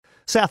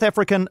South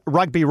African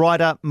rugby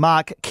writer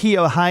Mark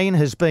Keohane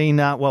has been,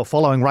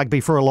 following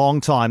rugby for a long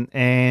time,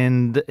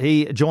 and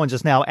he joins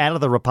us now out of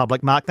the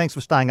Republic. Mark, thanks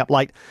for staying up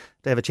late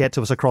to have a chat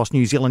to us across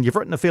New Zealand. You've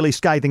written a fairly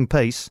scathing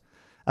piece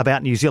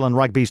about New Zealand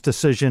rugby's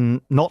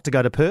decision not to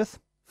go to Perth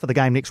for the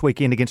game next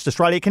weekend against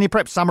Australia. Can you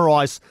perhaps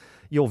summarise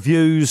your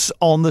views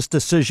on this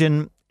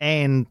decision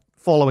and,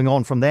 following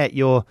on from that,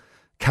 your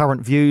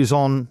current views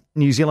on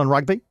New Zealand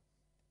rugby?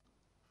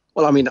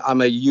 Well, I mean,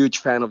 I'm a huge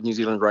fan of New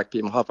Zealand rugby,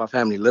 and half my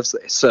family lives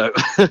there. So,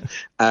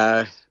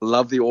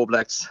 love the All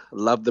Blacks,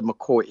 love the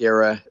McCaw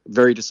era,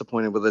 very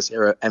disappointed with this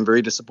era, and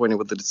very disappointed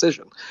with the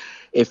decision.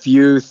 If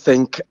you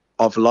think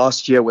of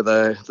last year where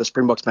the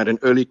Springboks made an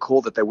early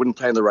call that they wouldn't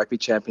play in the Rugby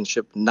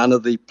Championship, none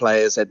of the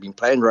players had been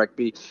playing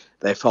rugby.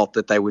 They felt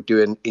that they would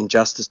do an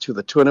injustice to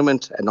the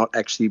tournament and not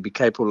actually be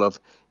capable of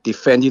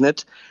defending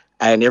it.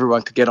 And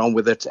everyone could get on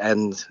with it,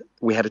 and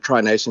we had a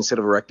Tri-Nation instead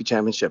of a Rugby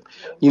Championship.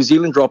 New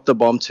Zealand dropped the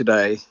bomb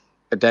today,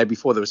 a day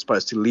before they were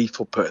supposed to leave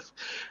for Perth.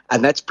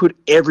 And that's put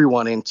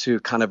everyone into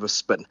kind of a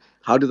spin.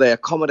 How do they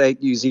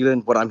accommodate New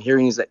Zealand? What I'm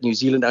hearing is that New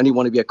Zealand only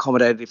want to be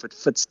accommodated if it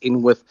fits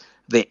in with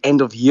their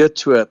end-of-year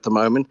tour at the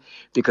moment,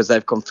 because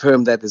they've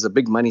confirmed that there's a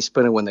big money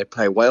spinner when they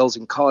play Wales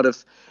in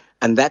Cardiff.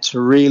 And that's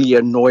really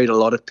annoyed a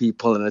lot of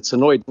people, and it's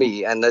annoyed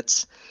me. And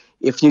it's,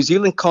 if New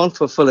Zealand can't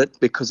fulfill it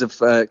because of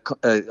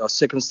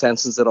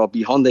circumstances that are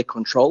beyond their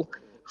control,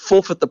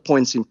 forfeit the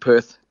points in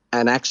Perth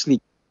and actually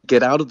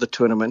get out of the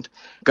tournament,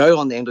 go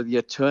on the end of the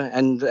year tour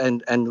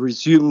and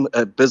resume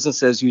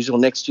business as usual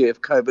next year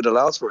if COVID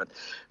allows for it.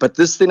 But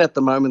this thing at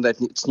the moment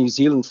that it's New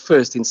Zealand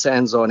first in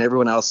SANZAR and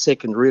everyone else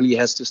second really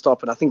has to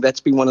stop. And I think that's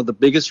been one of the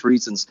biggest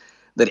reasons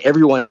that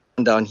everyone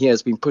down here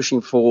has been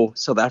pushing for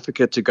South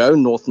Africa to go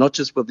north, not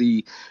just with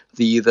the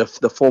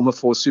former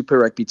four Super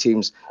Rugby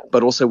teams,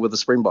 but also with the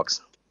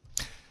Springboks.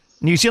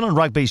 New Zealand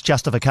Rugby's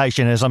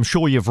justification, as I'm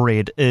sure you've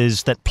read,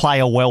 is that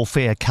player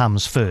welfare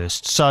comes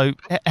first. So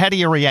how do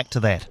you react to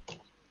that?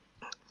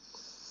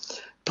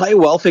 Player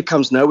welfare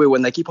comes nowhere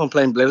when they keep on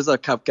playing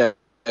Bledisloe Cup games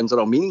that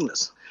are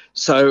meaningless.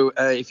 So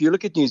if you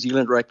look at New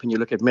Zealand rugby and you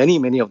look at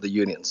many of the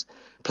unions,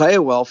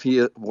 player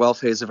welfare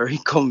is a very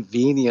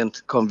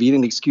convenient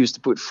excuse to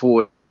put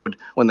forward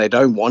when they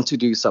don't want to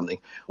do something.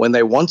 When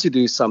they want to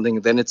do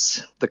something, then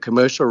it's the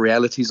commercial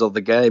realities of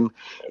the game,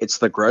 it's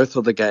the growth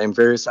of the game,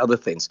 various other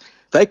things.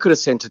 They could have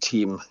sent a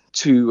team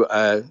to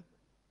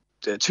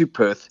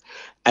Perth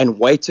and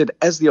waited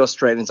as the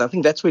Australians. I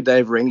think that's where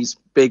Dave Rennie's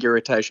big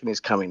irritation is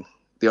coming.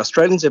 The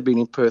Australians have been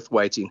in Perth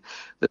waiting.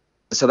 The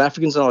South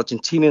Africans and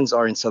Argentinians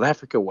are in South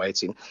Africa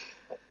waiting.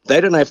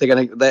 They don't know if they're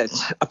going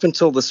to, up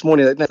until this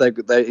morning, they don't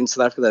know they're in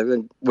South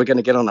Africa, we're going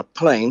to get on a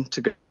plane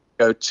to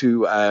go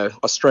to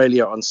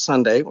Australia on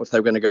Sunday, or if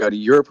they're going to go to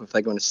Europe, or if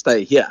they're going to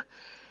stay here.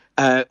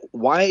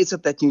 Why is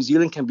it that New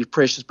Zealand can be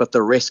precious, but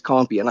the rest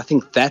can't be? And I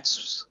think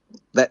that's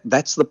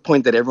the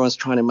point that everyone's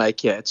trying to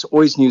make here. It's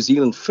always New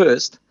Zealand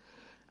first,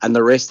 and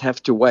the rest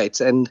have to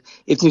wait. And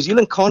if New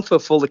Zealand can't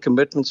fulfill the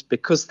commitments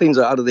because things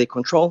are out of their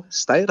control,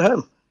 stay at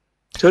home.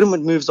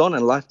 Tournament moves on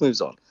and life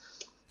moves on.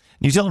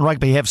 New Zealand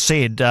Rugby have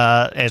said,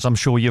 as I'm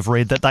sure you've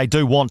read, that they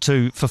do want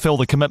to fulfil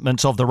the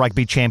commitments of the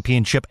Rugby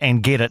Championship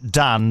and get it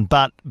done.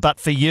 But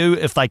for you,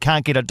 if they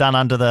can't get it done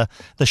under the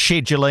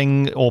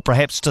scheduling or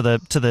perhaps to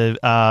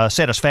the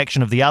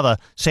satisfaction of the other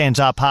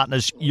SANZAR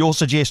partners, you're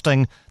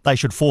suggesting they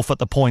should forfeit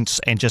the points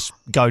and just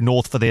go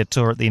north for their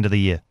tour at the end of the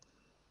year?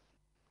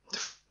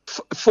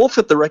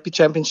 Forfeit the Rugby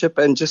Championship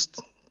and just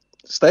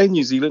stay in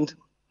New Zealand,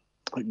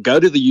 go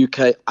to the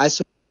UK,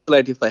 isolate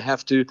if they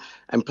have to,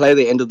 and play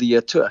the end of the year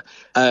tour.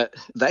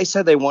 They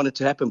say they want it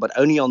to happen, but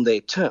only on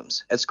their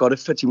terms. It's got to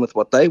fit in with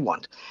what they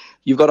want.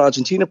 You've got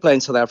Argentina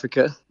playing South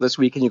Africa this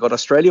week, and you've got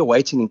Australia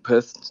waiting in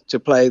Perth to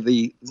play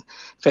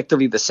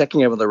effectively the second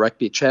game of the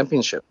Rugby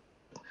Championship.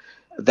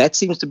 That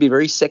seems to be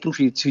very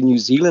secondary to New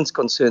Zealand's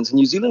concerns. And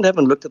New Zealand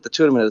haven't looked at the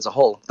tournament as a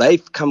whole.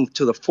 They've come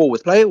to the fore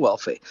with player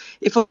welfare.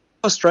 If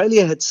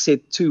Australia had said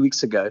 2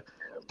 weeks ago,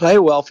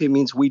 player welfare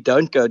means we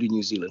don't go to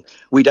New Zealand.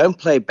 We don't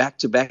play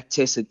back-to-back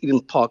tests at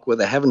Eden Park where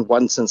they haven't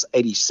won since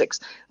 '86.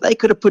 They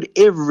could have put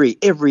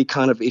every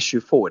kind of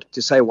issue forward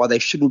to say why they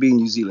shouldn't be in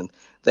New Zealand.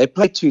 They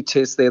played 2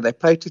 tests there. They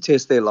played 2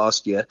 tests there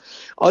last year.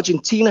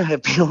 Argentina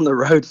have been on the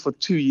road for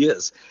 2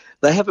 years.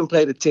 They haven't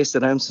played a test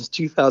at home since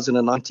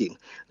 2019.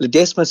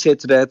 Ledesma said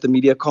today at the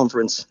media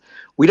conference,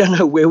 we don't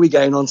know where we're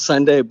going on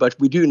Sunday, but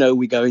we do know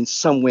we're going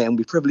somewhere and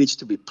we're privileged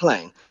to be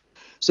playing.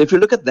 So if you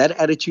look at that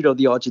attitude of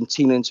the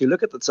Argentinians, you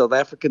look at the South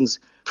Africans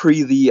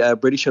pre the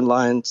British and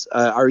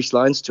Irish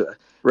Lions tour,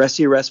 Rassie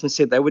Erasmus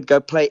said they would go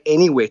play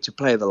anywhere to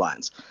play the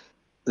Lions.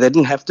 They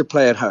didn't have to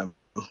play at home.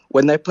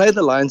 When they played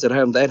the Lions at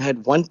home, they'd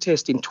had 1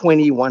 test in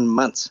 21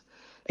 months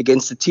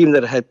against a team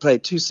that had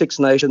played 2 Six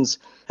Nations,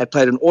 had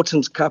played an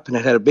Autumn's Cup, and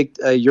had a big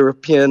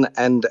European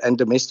and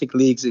domestic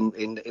leagues in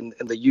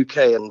the UK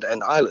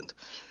and Ireland.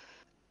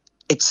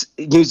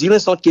 New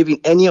Zealand's not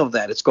giving any of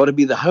that. It's got to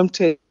be the home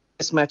test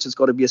match. It's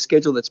got to be a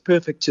schedule that's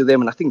perfect to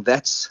them. And I think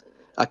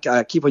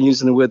I keep on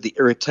using the word the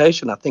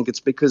irritation. I think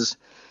it's because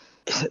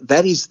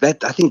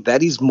I think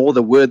that is more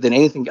the word than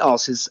anything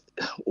else. Is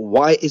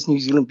why is New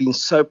Zealand being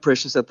so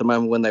precious at the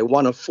moment when they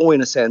won a 4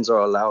 in a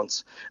SANZAR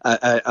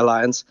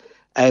alliance,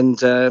 and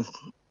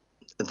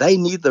they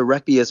need the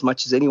rugby as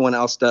much as anyone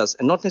else does,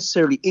 and not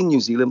necessarily in New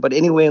Zealand, but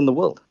anywhere in the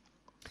world.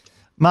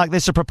 Mark,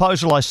 there's a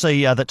proposal I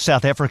see that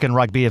South African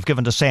Rugby have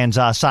given to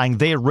SANZAR saying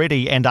they're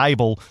ready and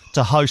able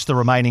to host the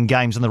remaining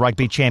games in the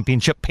Rugby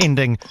Championship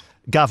pending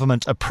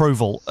government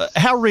approval.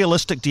 How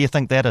realistic do you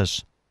think that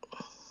is?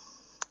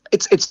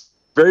 It's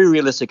very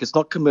realistic. It's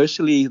not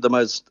commercially the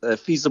most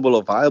feasible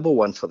or viable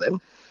one for them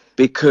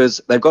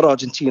because they've got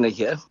Argentina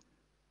here.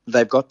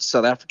 They've got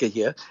South Africa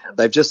here.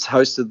 They've just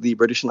hosted the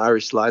British and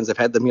Irish Lions. They've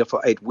had them here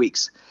for 8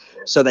 weeks.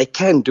 So they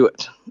can do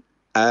it.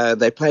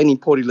 They're playing in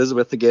Port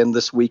Elizabeth again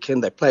this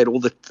weekend. They played all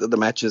the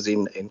matches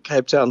in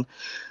Cape Town.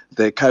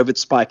 The COVID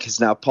spike has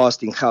now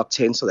passed in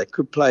Gauteng, so they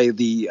could play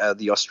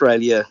the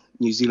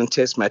Australia-New Zealand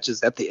test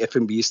matches at the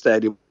FNB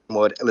Stadium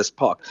or at Ellis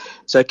Park.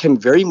 So it can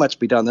very much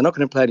be done. They're not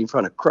going to play it in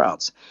front of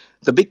crowds.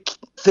 The big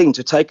thing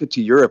to take it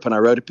to Europe, and I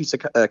wrote a piece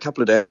a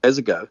couple of days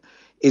ago,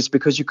 is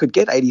because you could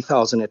get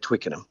 80,000 at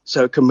Twickenham.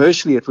 So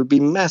commercially, it would be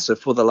massive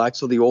for the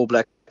likes of the All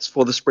Blacks,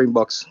 for the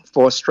Springboks,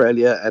 for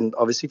Australia, and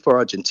obviously for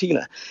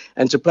Argentina.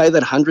 And to play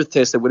that 100th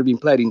test that would have been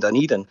played in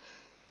Dunedin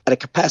at a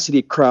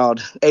capacity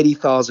crowd,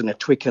 80,000 at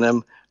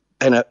Twickenham,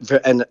 and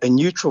a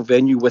neutral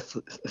venue with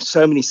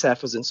so many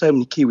Saffers and so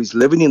many Kiwis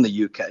living in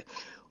the UK,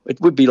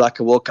 it would be like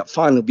a World Cup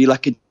final. It would be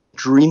like a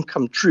dream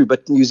come true.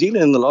 But New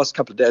Zealand in the last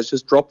couple of days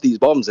just dropped these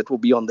bombs. It will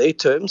be on their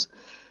terms.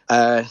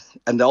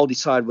 And they'll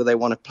decide where they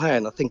want to play.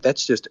 And I think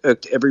that's just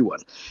irked everyone.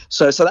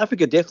 So South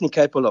Africa definitely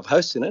capable of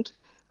hosting it.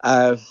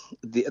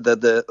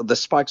 The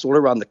spikes all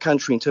around the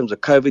country in terms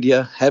of COVID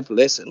here have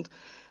lessened.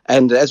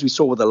 And as we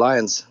saw with the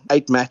Lions,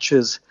 8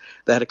 matches,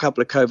 they had a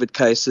couple of COVID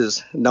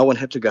cases. No one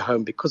had to go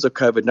home because of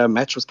COVID. No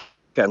match was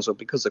cancelled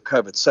because of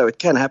COVID. So it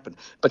can happen.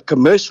 But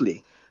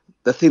commercially,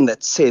 the thing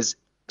that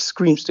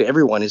screams to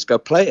everyone is go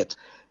play it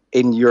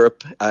in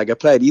Europe, go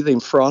play it either in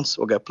France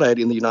or go play it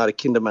in the United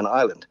Kingdom and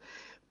Ireland.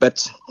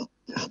 But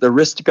the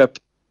risk to go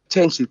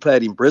potentially play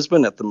it in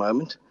Brisbane at the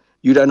moment,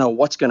 you don't know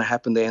what's going to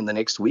happen there in the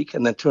next week,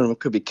 and the tournament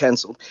could be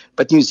cancelled.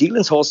 But New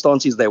Zealand's whole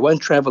stance is they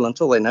won't travel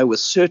until they know with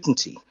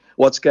certainty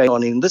what's going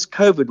on. In this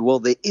COVID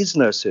world, there is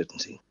no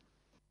certainty.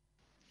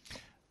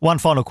 One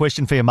final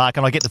question for you, Mark,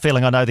 and I get the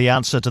feeling I know the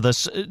answer to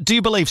this. Do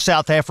you believe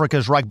South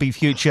Africa's rugby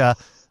future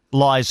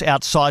lies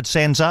outside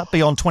SANZAR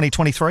beyond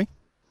 2023?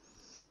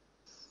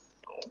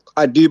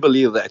 I do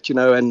believe that,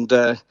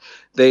 and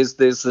there's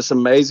this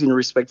amazing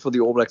respect for the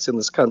All Blacks in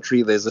this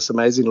country. There's this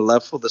amazing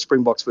love for the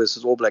Springboks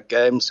versus All Black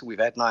games. We've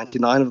had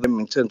 99 of them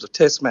in terms of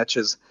test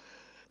matches.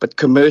 But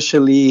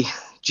commercially,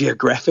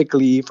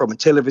 geographically, from a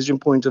television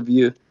point of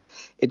view,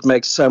 it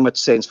makes so much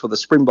sense for the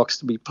Springboks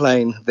to be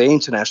playing their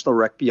international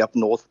rugby up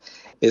north.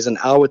 There's an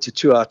hour to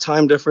 2 hour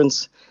time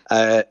difference.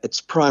 It's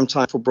prime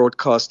time for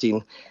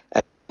broadcasting.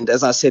 And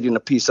as I said in a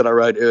piece that I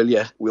wrote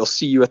earlier, we'll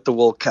see you at the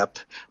World Cup.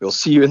 We'll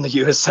see you in the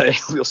USA.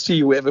 We'll see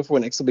you wherever for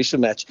an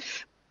exhibition match.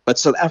 But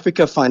South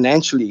Africa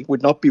financially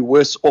would not be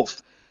worse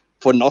off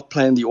for not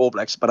playing the All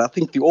Blacks. But I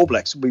think the All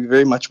Blacks would be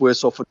very much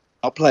worse off for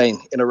not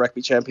playing in a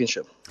rugby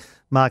championship.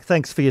 Mark,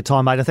 thanks for your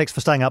time, mate, and thanks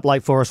for staying up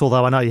late for us,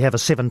 although I know you have a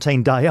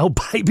 17-day-old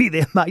baby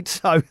there, mate,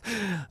 so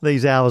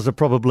these hours are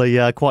probably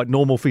quite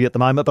normal for you at the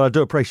moment, but I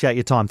do appreciate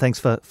your time. Thanks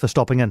for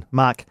stopping in.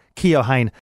 Mark Keohane.